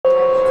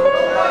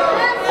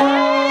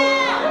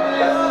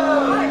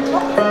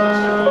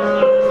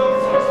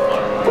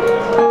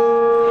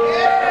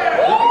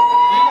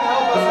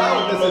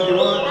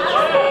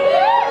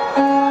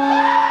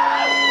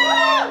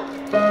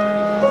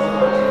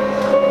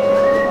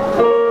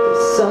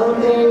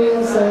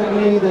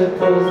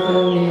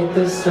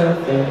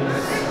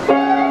surface,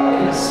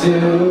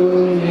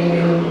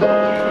 consuming,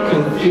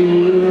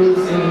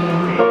 confusing.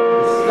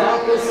 This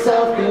lack of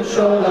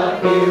self-control I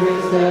fear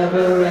is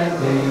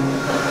never-ending,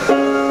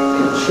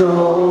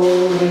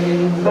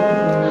 controlling.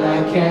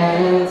 I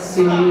can't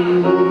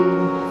seem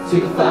to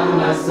find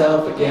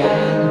myself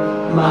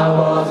again. My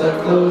walls are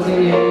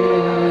closing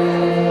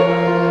in.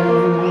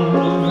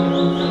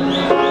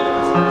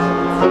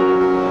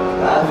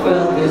 I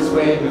felt this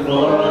way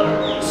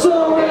before,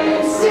 so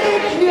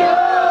insecure,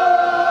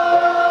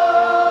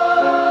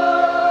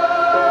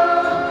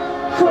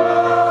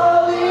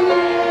 crawling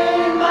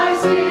in my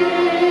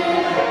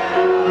skin.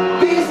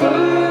 These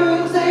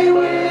wounds, they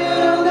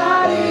will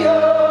not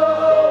heal.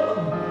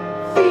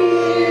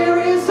 Fear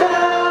is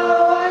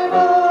how I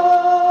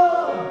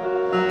fall,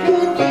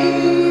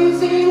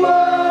 confusing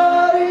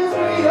what is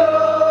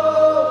real.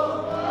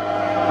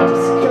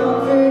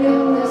 Discomfort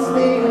in this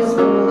thing has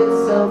pulled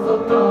itself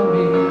upon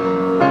me,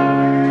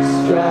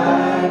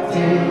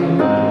 distracting,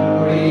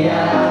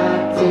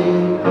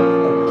 reacting.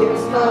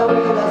 Against my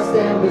will I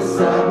stand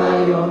beside my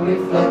own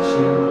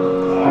reflection.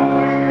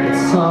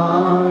 It's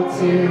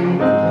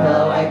haunting.